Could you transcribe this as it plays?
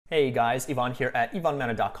Hey guys, Ivan here at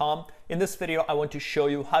ivanmena.com. In this video, I want to show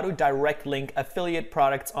you how to direct link affiliate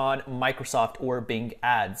products on Microsoft or Bing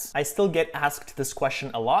ads. I still get asked this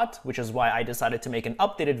question a lot, which is why I decided to make an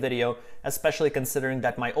updated video, especially considering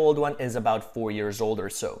that my old one is about 4 years old or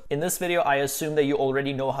so. In this video, I assume that you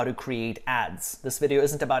already know how to create ads. This video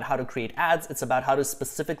isn't about how to create ads, it's about how to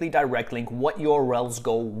specifically direct link what URLs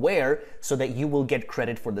go where so that you will get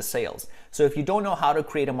credit for the sales. So if you don't know how to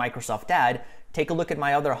create a Microsoft ad, take a look at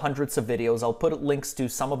my other hundreds of videos. I'll put links to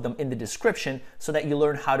some of them in the description so that you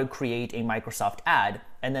learn how to create a Microsoft ad.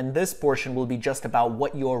 And then this portion will be just about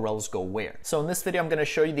what URLs go where. So in this video, I'm going to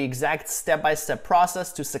show you the exact step-by-step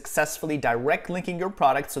process to successfully direct linking your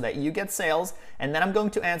product so that you get sales. And then I'm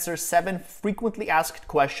going to answer 7 frequently asked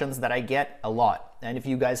questions that I get a lot. And if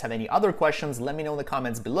you guys have any other questions, let me know in the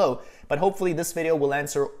comments below. But hopefully this video will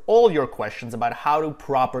answer all your questions about how to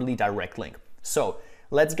properly direct link. So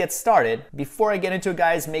let's get started. Before I get into it,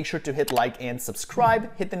 guys, make sure to hit like and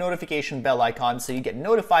subscribe. Hit the notification bell icon so you get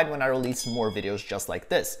notified when I release more videos just like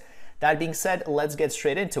this. That being said, let's get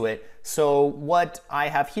straight into it. So what I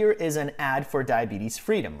have here is an ad for Diabetes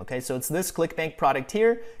Freedom. Okay, so it's this ClickBank product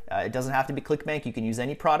here. It doesn't have to be ClickBank, you can use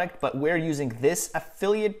any product, but we're using this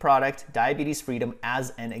affiliate product, Diabetes Freedom,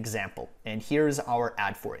 as an example. And here's our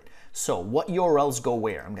ad for it. So what URLs go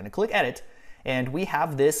where? I'm gonna click edit. And we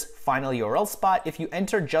have this final URL spot. If you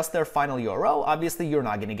enter just their final URL, obviously you're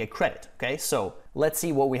not gonna get credit, okay? So let's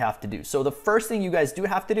see what we have to do. So the first thing you guys do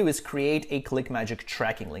have to do is create a ClickMagick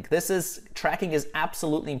tracking link. Tracking is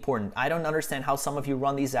absolutely important. I don't understand how some of you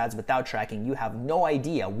run these ads without tracking. You have no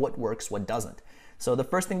idea what works, what doesn't. So the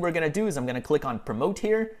first thing we're gonna do is I'm gonna click on promote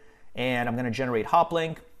here, and I'm gonna generate hop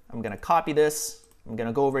link. I'm gonna copy this. I'm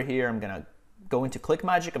gonna go over here. I'm gonna go into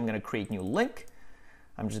ClickMagick. I'm gonna create new link.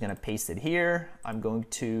 I'm just gonna paste it here. I'm going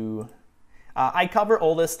to, I cover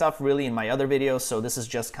all this stuff really in my other videos, so this is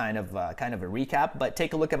just kind of a recap, but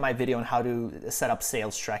take a look at my video on how to set up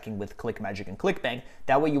sales tracking with ClickMagick and ClickBank.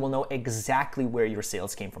 That way you will know exactly where your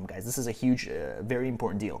sales came from, guys. This is a huge, very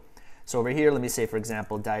important deal. So over here, let me say, for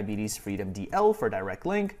example, Diabetes Freedom DL for direct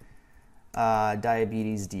link,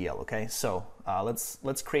 Diabetes DL, okay? So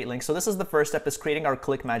let's create links. So this is the first step, is creating our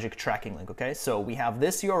ClickMagick tracking link, okay? So we have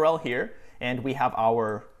this URL here, and we have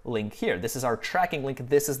our link here. This is our tracking link.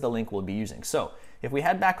 This is the link we'll be using. So if we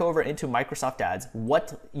head back over into Microsoft Ads,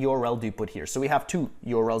 what URL do you put here? So we have 2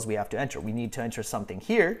 URLs we have to enter. We need to enter something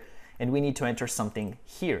here, and we need to enter something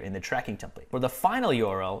here in the tracking template. For the final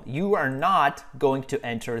URL, you are not going to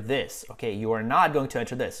enter this, okay? You are not going to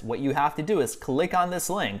enter this. What you have to do is click on this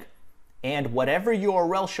link, and whatever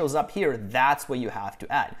URL shows up here, that's what you have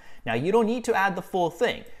to add. Now, you don't need to add the full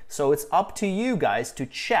thing. So it's up to you guys to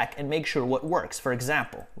check and make sure what works. For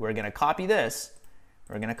example, we're gonna copy this,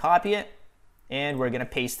 we're gonna copy it, and we're gonna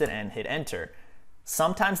paste it and hit enter.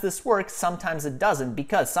 Sometimes this works, sometimes it doesn't,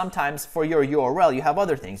 because sometimes for your URL, you have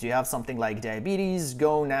other things. You have something like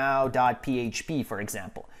diabetesgonow.php, for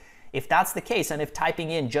example. If that's the case, and if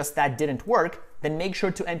typing in just that didn't work, then make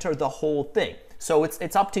sure to enter the whole thing. So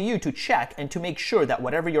it's up to you to check and to make sure that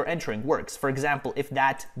whatever you're entering works. For example, if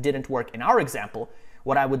that didn't work in our example,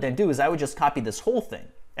 what I would then do is I would just copy this whole thing,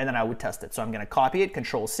 and then I would test it. So I'm gonna copy it,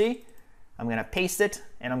 Control C, I'm gonna paste it,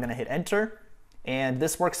 and I'm gonna hit enter, and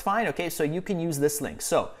this works fine, okay? So you can use this link.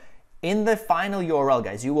 So in the final URL,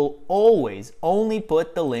 guys, you will always only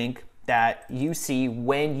put the link that you see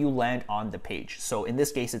when you land on the page. So in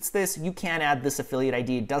this case, it's this. You can add this affiliate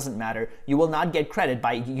ID, it doesn't matter. You will not get credit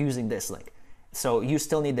by using this link. So you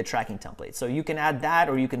still need the tracking template. So you can add that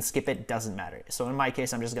or you can skip it, doesn't matter. So in my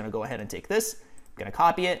case, I'm just gonna go ahead and take this, I'm gonna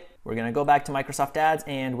copy it, we're gonna go back to Microsoft Ads,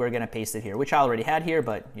 and we're gonna paste it here, which I already had here,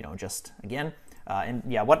 but you know, just again. And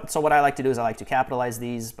yeah, so what I like to do is I like to capitalize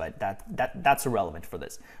these, but that's irrelevant for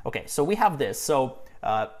this. Okay, so we have this. So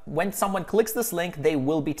when someone clicks this link, they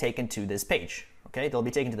will be taken to this page. Okay, they'll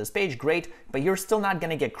be taken to this page, great, but you're still not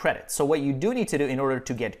gonna get credit. So what you do need to do in order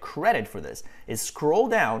to get credit for this is scroll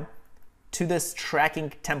down to this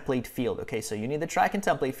tracking template field. Okay, so you need the tracking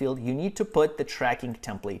template field. You need to put the tracking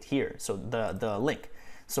template here, so the link.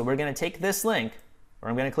 So we're gonna take this link, or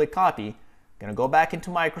I'm gonna click copy, gonna go back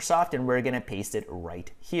into Microsoft, and we're gonna paste it right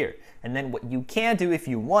here. And then what you can do if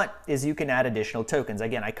you want is you can add additional tokens.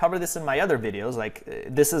 Again, I cover this in my other videos, like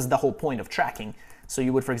this is the whole point of tracking. So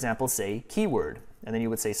you would, for example, say keyword, and then you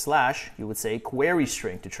would say slash, you would say query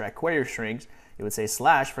string to track query strings. You would say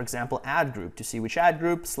slash, for example, ad group to see which ad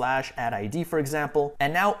group, slash ad ID, for example.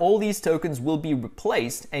 And now all these tokens will be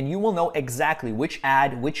replaced, and you will know exactly which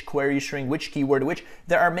ad, which query string, which keyword,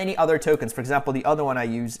 there are many other tokens. For example, the other one I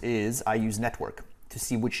use network. to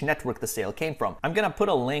see which network the sale came from. I'm gonna put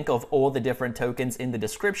a link of all the different tokens in the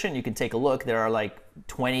description. You can take a look. There are like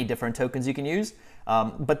 20 different tokens you can use.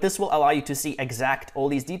 But this will allow you to see exact all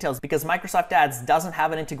these details because Microsoft Ads doesn't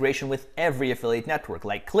have an integration with every affiliate network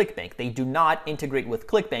like ClickBank. They do not integrate with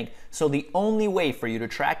ClickBank. So the only way for you to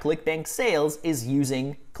track ClickBank sales is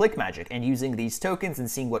using ClickMagick and using these tokens and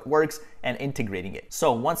seeing what works and integrating it.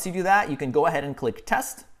 So once you do that, you can go ahead and click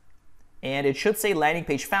test. And it should say landing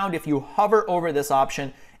page found. If you hover over this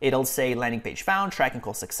option, it'll say landing page found, tracking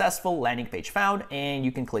call successful, landing page found, and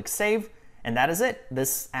you can click save. And that is it.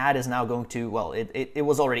 This ad is now going to, well, it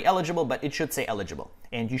was already eligible, but it should say eligible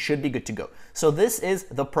and you should be good to go. So this is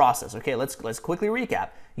the process. Okay, let's quickly recap.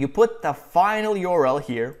 You put the final URL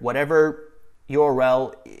here, whatever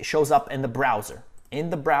URL shows up in the browser.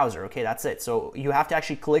 Okay, that's it. So you have to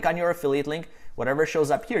actually click on your affiliate link. Whatever shows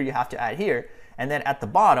up here, you have to add here. And then at the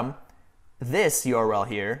bottom, this URL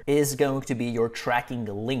here is going to be your tracking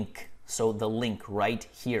link. So the link right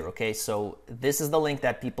here, okay? So this is the link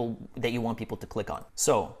that you want people to click on.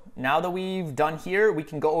 So now that we've done here, we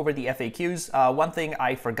can go over the FAQs. One thing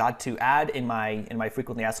I forgot to add in my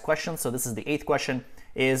frequently asked questions, so this is the 8th question,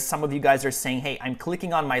 is some of you guys are saying, hey, I'm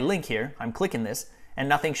clicking on my link here, I'm clicking this, and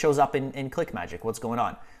nothing shows up in ClickMagick. What's going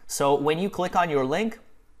on? So when you click on your link,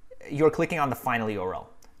 you're clicking on the final URL.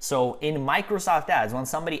 So in Microsoft Ads, when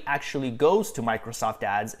somebody actually goes to Microsoft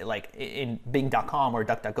Ads, like in Bing.com or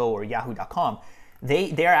DuckDuckGo or Yahoo.com,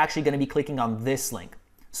 they're actually going to be clicking on this link.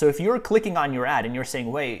 So if you're clicking on your ad and you're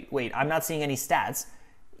saying, wait, I'm not seeing any stats,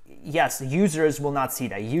 yes, users will not see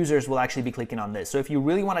that. Users will actually be clicking on this. So if you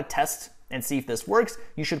really want to test and see if this works,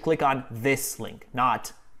 you should click on this link,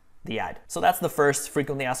 not the ad. So that's the first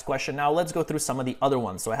frequently asked question. Now let's go through some of the other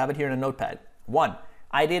ones. So I have it here in a notepad. 1.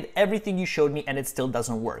 I did everything you showed me and it still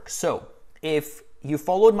doesn't work. So if you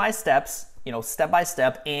followed my steps, step by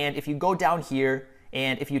step, and if you go down here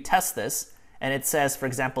and if you test this and it says, for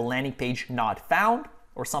example, landing page not found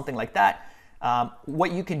or something like that,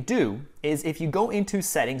 what you can do is if you go into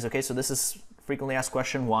settings, okay, so this is frequently asked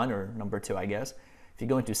question 1 or number 2, I guess. If you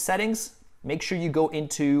go into settings, make sure you go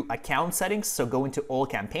into account settings. So go into all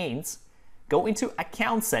campaigns. Go into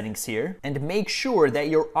account settings here and make sure that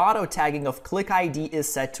your auto tagging of click ID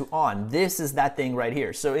is set to on. This is that thing right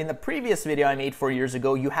here. So in the previous video I made 4 years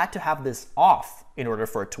ago, you had to have this off in order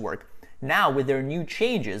for it to work. Now with their new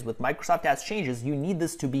changes, with Microsoft Ads changes, you need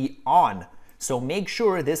this to be on. So make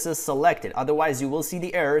sure this is selected. Otherwise you will see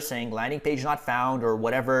the error saying landing page not found or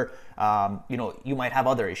whatever. You might have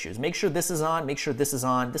other issues. Make sure this is on, make sure this is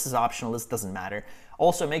on. This is optional, this doesn't matter.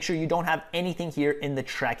 Also, make sure you don't have anything here in the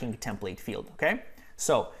tracking template field, okay?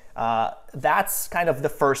 So that's kind of the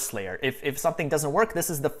first layer. If something doesn't work,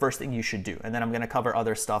 this is the first thing you should do. And then I'm gonna cover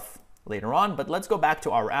other stuff later on, but let's go back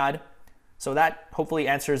to our ad. So that hopefully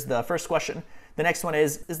answers the first question. The next one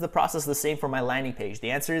is the process the same for my landing page? The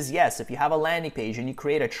answer is yes. If you have a landing page and you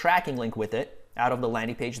create a tracking link with it out of the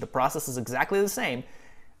landing page, the process is exactly the same.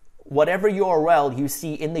 Whatever URL you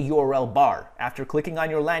see in the URL bar after clicking on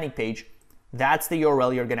your landing page, that's the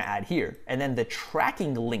URL you're gonna add here. And then the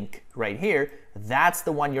tracking link right here, that's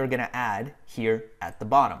the one you're gonna add here at the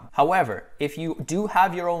bottom. However, if you do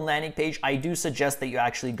have your own landing page, I do suggest that you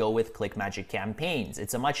actually go with ClickMagick Campaigns.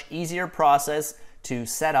 It's a much easier process to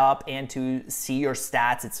set up and to see your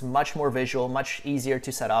stats. It's much more visual, much easier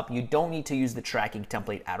to set up. You don't need to use the tracking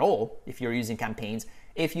template at all if you're using campaigns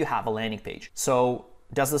if you have a landing page. So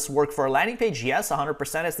does this work for a landing page? Yes,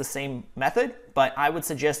 100% is the same method, but I would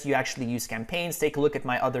suggest you actually use campaigns. Take a look at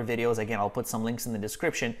my other videos. Again, I'll put some links in the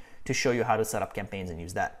description to show you how to set up campaigns and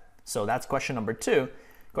use that. So that's question number 2.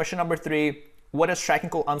 Question number 3, what does tracking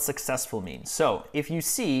call unsuccessful mean? So if you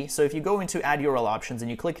go into add URL options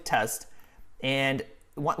and you click test, and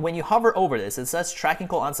when you hover over this, it says tracking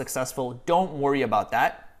call unsuccessful. Don't worry about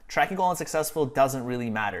that. Tracking call unsuccessful doesn't really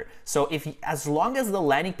matter. So as long as the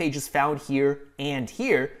landing page is found here and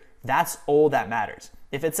here, that's all that matters.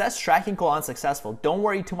 If it says tracking call unsuccessful, don't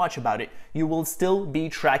worry too much about it. You will still be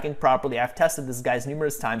tracking properly. I've tested this, guys,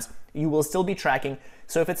 numerous times. You will still be tracking.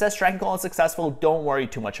 So if it says tracking call unsuccessful, don't worry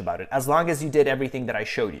too much about it, as long as you did everything that I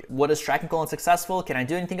showed you. What is tracking call unsuccessful? Can I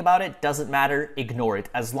do anything about it? Doesn't matter. Ignore it,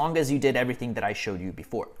 as long as you did everything that I showed you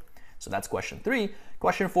before. So that's question 3.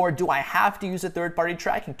 Question 4, do I have to use a third-party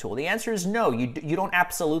tracking tool? The answer is no, you don't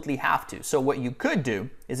absolutely have to. So what you could do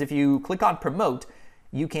is if you click on promote,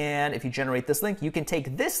 you can, if you generate this link, you can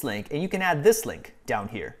take this link and you can add this link down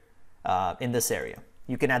here in this area.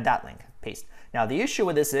 You can add that link, paste. Now the issue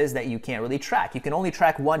with this is that you can't really track. You can only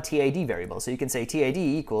track one TID variable. So you can say TID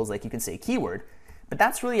equals, like you can say keyword, But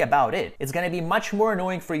that's really about it. It's going to be much more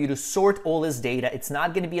annoying for you to sort all this data. It's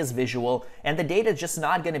not going to be as visual, and the data is just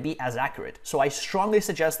not going to be as accurate. So I strongly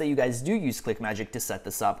suggest that you guys do use ClickMagick to set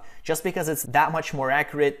this up, just because it's that much more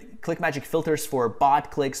accurate. ClickMagick filters for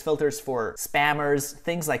bot clicks, filters for spammers,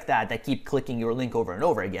 things like that that keep clicking your link over and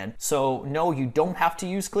over again. So no, you don't have to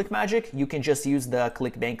use ClickMagick. You can just use the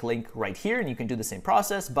ClickBank link right here, and you can do the same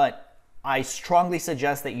process, but I strongly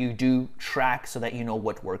suggest that you do track so that you know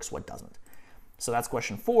what works, what doesn't. So that's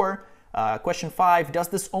question 4. Question 5, does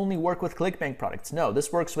this only work with ClickBank products? No,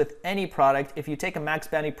 this works with any product. If you take a Max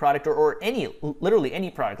Bounty product or literally any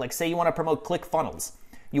product, like say you want to promote ClickFunnels,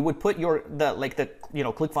 you would put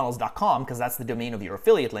ClickFunnels.com, because that's the domain of your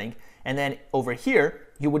affiliate link, and then over here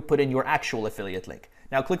you would put in your actual affiliate link.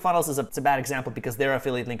 Now ClickFunnels it's a bad example because their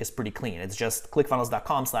affiliate link is pretty clean. It's just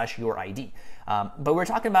clickfunnels.com/your-ID. But we're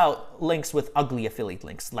talking about links with ugly affiliate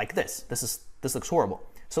links like this. This looks horrible.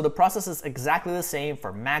 So the process is exactly the same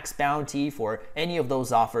for Max Bounty, for any of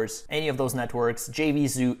those offers, any of those networks,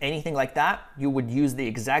 JVZoo, anything like that. You would use the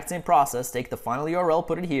exact same process, take the final URL,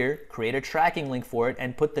 put it here, create a tracking link for it,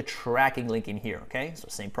 and put the tracking link in here, okay? So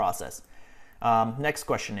same process. Next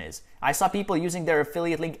question is, I saw people using their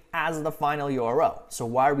affiliate link as the final URL. So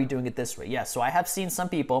why are we doing it this way? Yes, so I have seen some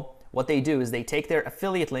people, what they do is they take their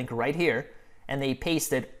affiliate link right here and they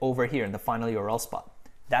paste it over here in the final URL spot.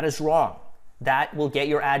 That is wrong. That will get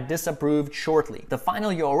your ad disapproved shortly. The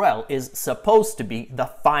final URL is supposed to be the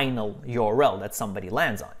final URL that somebody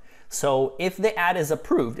lands on. So if the ad is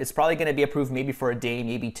approved, it's probably going to be approved maybe for a day,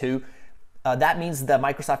 maybe 2. That means the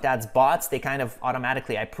Microsoft Ads bots, they kind of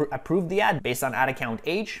automatically approve the ad based on ad account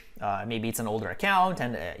age. Maybe it's an older account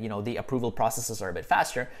and the approval processes are a bit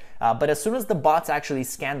faster. But as soon as the bots actually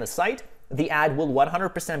scan the site, the ad will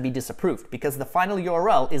 100% be disapproved because the final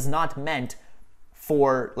URL is not meant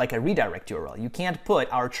for like a redirect URL. You can't put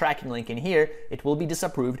our tracking link in here. It will be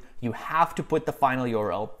disapproved. You have to put the final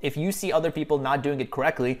URL. If you see other people not doing it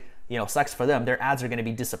correctly, sucks for them. Their ads are going to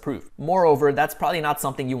be disapproved. Moreover, that's probably not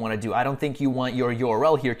something you want to do. I don't think you want your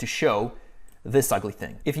URL here to show this ugly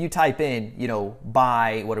thing. If you type in,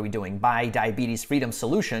 buy diabetes freedom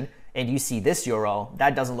solution, and you see this URL,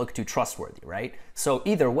 that doesn't look too trustworthy, right? So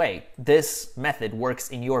either way, this method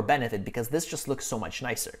works in your benefit because this just looks so much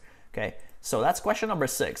nicer, okay? So that's question number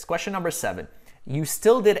 6. Question number 7. You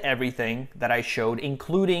still did everything that I showed,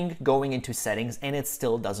 including going into settings, and it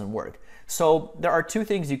still doesn't work. So there are 2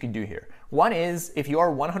 things you can do here. One is, if you are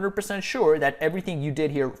 100% sure that everything you did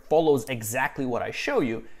here follows exactly what I show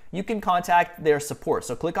you, you can contact their support.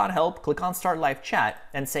 So click on help, click on start live chat,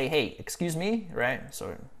 and say, hey, excuse me, right?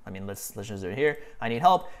 So, let's just do it here. I need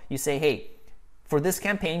help. You say, hey, for this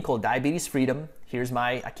campaign called Diabetes Freedom, here's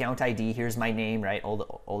my account ID, here's my name, right?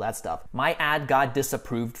 All that stuff. My ad got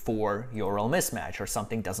disapproved for URL mismatch or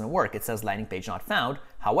something doesn't work. It says landing page not found.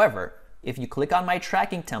 However, if you click on my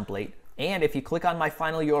tracking template and if you click on my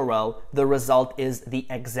final URL, the result is the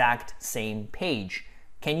exact same page.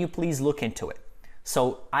 Can you please look into it?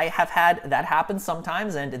 So I have had that happen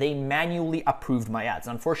sometimes and they manually approved my ads.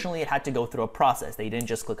 Unfortunately, it had to go through a process. They didn't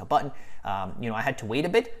just click a button. I had to wait a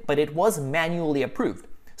bit, but it was manually approved.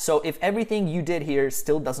 So if everything you did here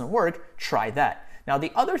still doesn't work, try that. Now,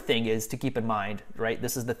 the other thing is to keep in mind, right?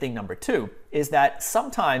 This is the thing number 2, is that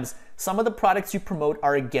sometimes some of the products you promote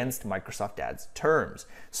are against Microsoft Ads terms.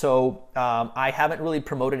 So I haven't really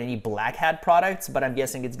promoted any black hat products, but I'm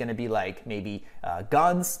guessing it's going to be like maybe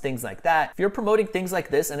guns, things like that. If you're promoting things like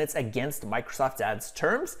this and it's against Microsoft Ads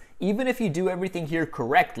terms, even if you do everything here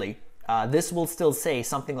correctly, this will still say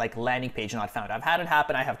something like landing page not found. I've had it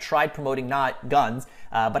happen. I have tried promoting not guns,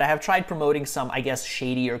 but I have tried promoting some, I guess,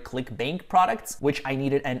 shadier ClickBank products, which I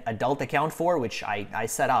needed an adult account for, which I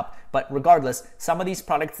set up. But regardless, some of these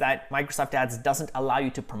products that Microsoft Ads doesn't allow you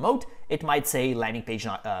to promote, it might say landing page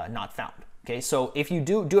not found. Okay, so if you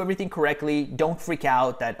do everything correctly, don't freak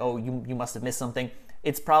out that, oh, you must have missed something.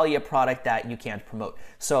 It's probably a product that you can't promote.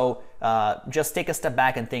 So just take a step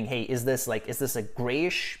back and think, hey, is this a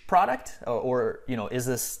grayish product or is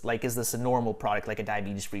this a normal product like a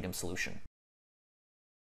diabetes freedom solution?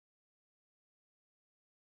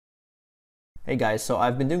 Hey guys, so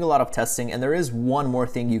I've been doing a lot of testing and there is one more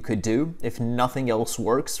thing you could do. If nothing else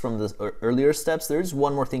works from the earlier steps, there's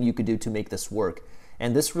one more thing you could do to make this work.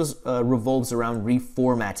 And this revolves around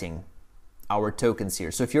reformatting our tokens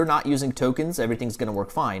here. So if you're not using tokens, everything's going to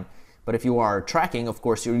work fine. But if you are tracking, of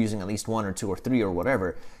course, you're using at least 1 or 2 or 3 or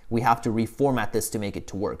whatever, we have to reformat this to make it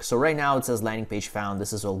to work. So right now it says landing page found.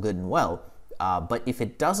 This is all good and well. But if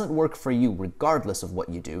it doesn't work for you, regardless of what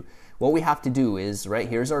you do, what we have to do is, right,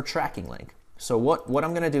 here's our tracking link. So what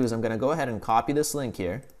I'm going to do is I'm going to go ahead and copy this link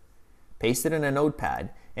here, paste it in a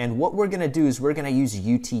notepad, And what we're gonna do is we're gonna use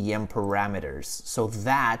UTM parameters. So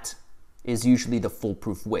that is usually the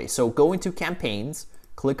foolproof way. So go into campaigns,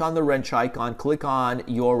 click on the wrench icon, click on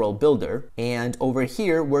URL builder, and over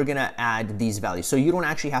here, we're gonna add these values. So you don't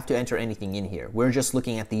actually have to enter anything in here. We're just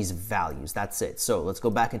looking at these values, that's it. So let's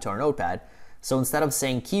go back into our notepad. So instead of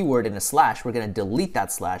saying keyword and a slash, we're gonna delete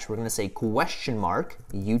that slash. We're gonna say question mark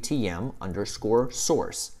UTM underscore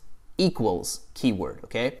source equals keyword,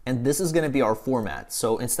 okay? And this is gonna be our format.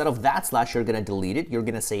 So instead of that slash, you're gonna delete it. You're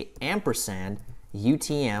gonna say ampersand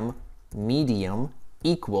UTM medium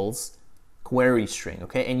equals query string,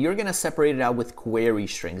 okay? And you're gonna separate it out with query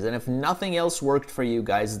strings. And if nothing else worked for you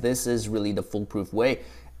guys, this is really the foolproof way.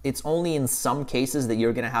 It's only in some cases that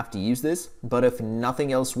you're gonna have to use this, but if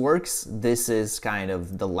nothing else works, this is kind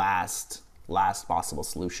of the last possible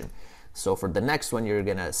solution. So for the next one, you're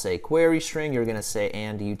gonna say query string, you're gonna say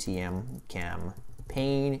and UTM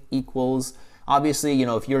campaign equals, obviously, you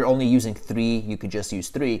know, if you're only using 3, you could just use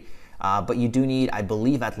 3, but you do need, I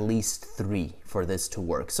believe, at least 3 for this to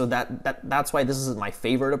work. So that's why this is my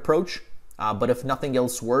favorite approach, but if nothing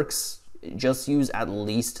else works, just use at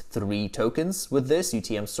least 3 tokens with this,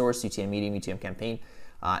 UTM source, UTM medium, UTM campaign,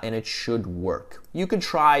 and it should work. You could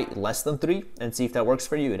try less than 3 and see if that works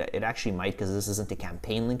for you. It actually might, because this isn't a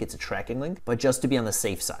campaign link, it's a tracking link, but just to be on the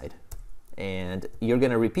safe side. And you're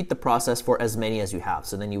gonna repeat the process for as many as you have.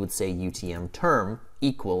 So then you would say UTM term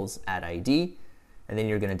equals add ID, and then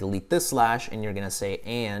you're gonna delete this slash, and you're gonna say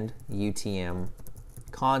and UTM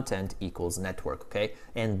content equals network, okay?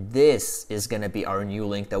 And this is gonna be our new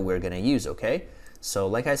link that we're gonna use, okay? So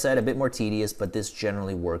like I said, a bit more tedious, but this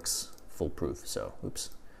generally works foolproof. So, oops.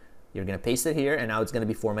 You're gonna paste it here, and now it's gonna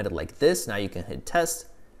be formatted like this. Now you can hit test,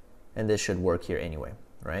 and this should work here anyway,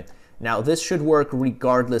 right? Now this should work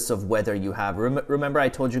regardless of whether you have, remember I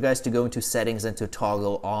told you guys to go into settings and to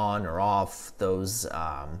toggle on or off those,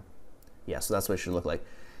 yeah, so that's what it should look like.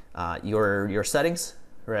 Your settings,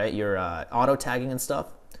 right? Your auto tagging and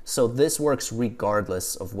stuff. So this works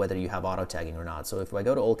regardless of whether you have auto tagging or not. So if I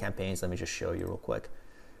go to all campaigns, let me just show you real quick.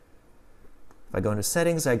 If I go into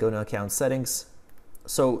settings, I go to account settings.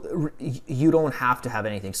 So you don't have to have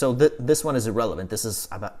anything. So this one is irrelevant. This is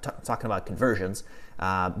about talking about conversions,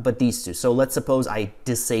 but these two. So let's suppose I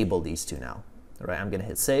disable these two now. All right, I'm gonna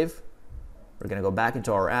hit save. We're gonna go back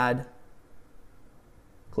into our ad,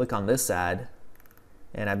 click on this ad,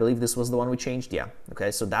 and I believe this was the one we changed. Yeah,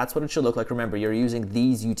 okay, so that's what it should look like. Remember, you're using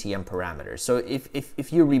these UTM parameters. So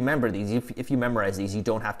if you remember these, if you memorize these, you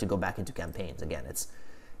don't have to go back into campaigns. Again, it's,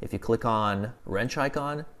 if you click on wrench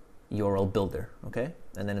icon, URL builder, okay?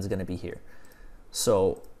 And then it's gonna be here.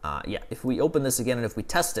 So yeah, if we open this again and if we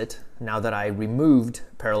test it, now that I removed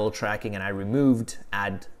parallel tracking and I removed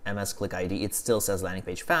add MS click ID, it still says landing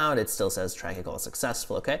page found, it still says tracking call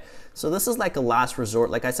successful, okay? So this is like a last resort.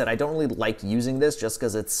 Like I said, I don't really like using this just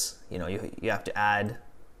because it's, you know, you have to add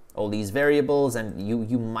all these variables and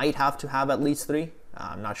you might have to have at least 3.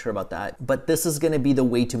 I'm not sure about that, but this is gonna be the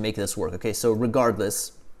way to make this work, okay? So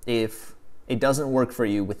regardless, if it doesn't work for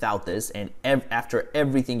you without this, and after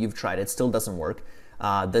everything you've tried, it still doesn't work,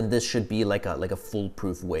 then this should be like a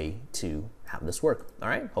foolproof way to have this work. All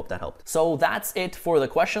right, hope that helped. So that's it for the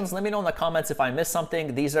questions. Let me know in the comments if I missed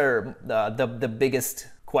something. These are the biggest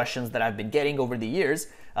questions that I've been getting over the years,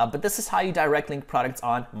 but this is how you direct link products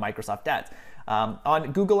on Microsoft Ads.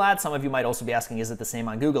 On Google Ads, some of you might also be asking, is it the same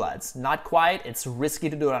on Google Ads? Not quite. It's risky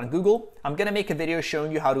to do it on Google. I'm going to make a video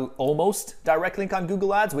showing you how to almost direct link on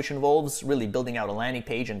Google Ads, which involves really building out a landing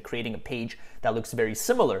page and creating a page that looks very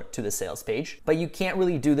similar to the sales page. But you can't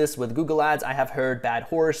really do this with Google Ads. I have heard bad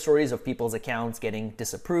horror stories of people's accounts getting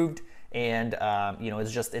disapproved, and you know,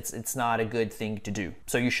 it's not a good thing to do.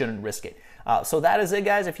 So you shouldn't risk it. So that is it,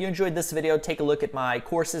 guys. If you enjoyed this video, take a look at my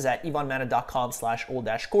courses at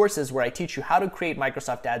ivanmana.com/old-courses, where I teach you how to create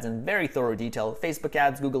Microsoft ads in very thorough detail, Facebook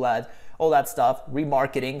ads, Google ads, all that stuff,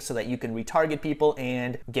 remarketing so that you can retarget people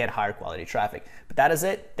and get higher quality traffic. But that is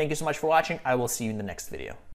it. Thank you so much for watching. I will see you in the next video.